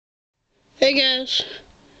Hey guys,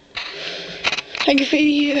 HED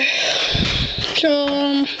Graffiti here.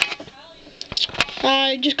 So,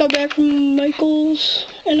 I just got back from Michael's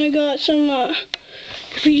and I got some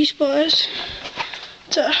graffiti supplies.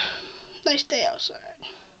 It's a nice day outside.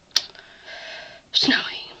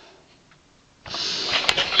 Snowy.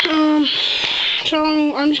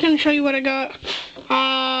 So I'm just gonna show you what I got.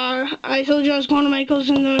 I told you I was going to Michael's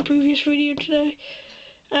in the previous video today.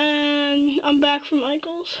 And I'm back from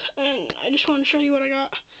Michael's, and I just want to show you what I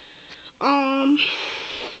got.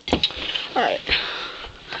 Alright.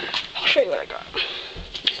 I'll show you what I got.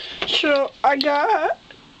 So, I got...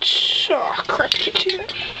 Oh, crap, can't see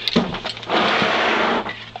that.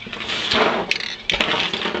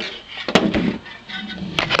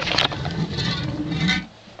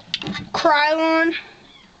 Krylon.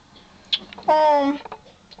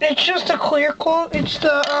 It's just a clear coat. It's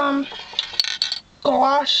the,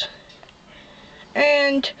 gloss,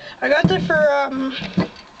 and I got that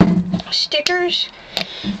for stickers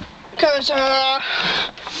because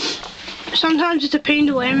sometimes it's a pain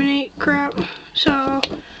to laminate crap, so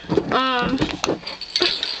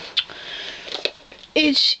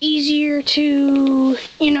it's easier to,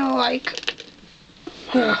 you know, like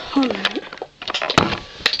hold on a minute.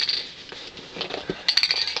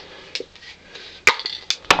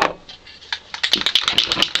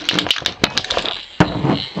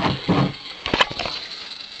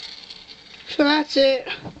 So that's it.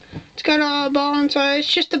 It's got a ball inside.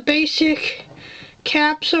 It's just the basic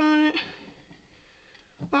caps on it.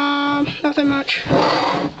 Nothing much.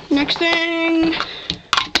 Next thing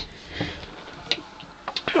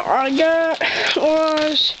I got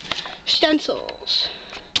was stencils.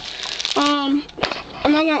 I'm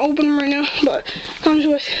not gonna open them right now, but it comes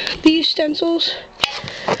with these stencils.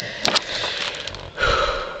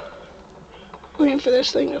 Waiting for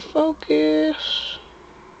this thing to focus.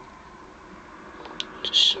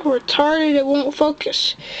 So retarded it won't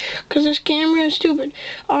focus because this camera is stupid.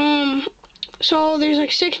 So there's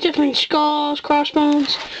like 6 different skulls,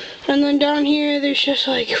 crossbones, and then down here there's just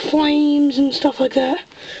like flames and stuff like that.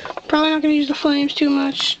 Probably not gonna use the flames too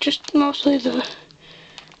much, just mostly the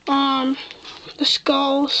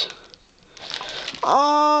skulls.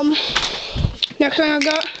 Next thing I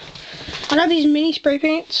got these mini spray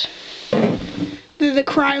paints. They're the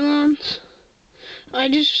Krylons. I'm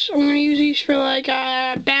gonna use these for like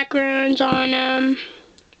backgrounds on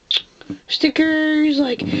stickers,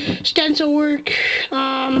 like stencil work,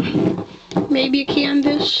 maybe a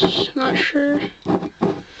canvas, not sure.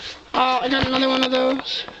 I got another one of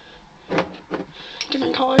those,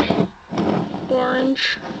 different color,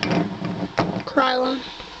 orange, Krylon.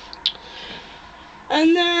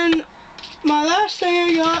 And then my last thing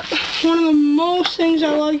I got, one of the most things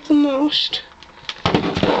I like the most,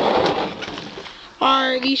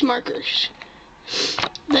 are these markers.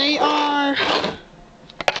 They are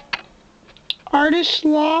Artist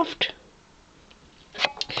Loft,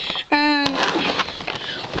 and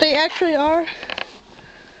they actually are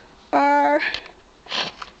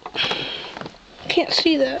can't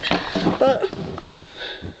see that, but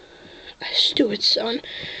stupid son.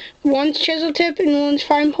 One's chisel tip and one's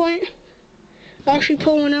fine point. I'll actually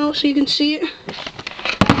pull one out so you can see it.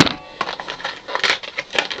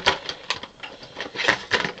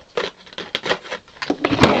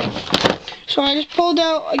 So I just pulled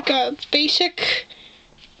out like a basic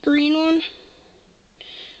green one.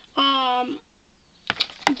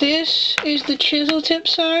 This is the chisel tip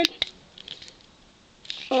side.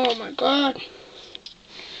 Oh my god.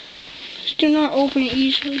 Just do not open it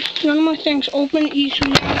easily. None of my things open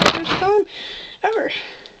easily for the first time ever.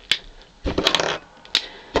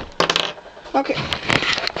 Okay.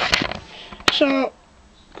 So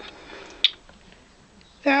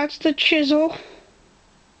that's the chisel.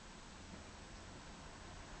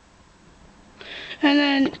 And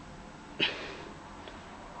then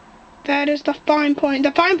that is the fine point.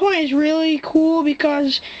 The fine point is really cool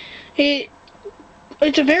because it's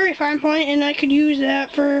a very fine point, and I could use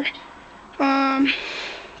that for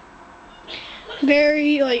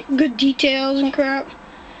very like good details and crap.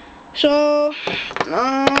 So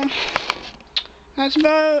that's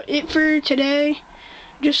about it for today.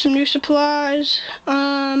 Just some new supplies.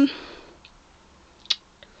 I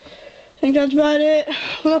think that's about it.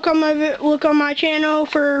 Look on my channel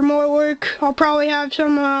for more work. I'll probably have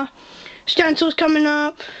some stencils coming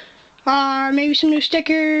up. Maybe some new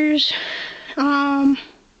stickers. I'm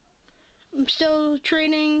still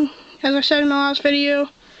training, as I said in my last video.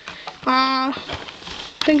 I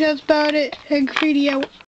think that's about it. HED Graffiti out.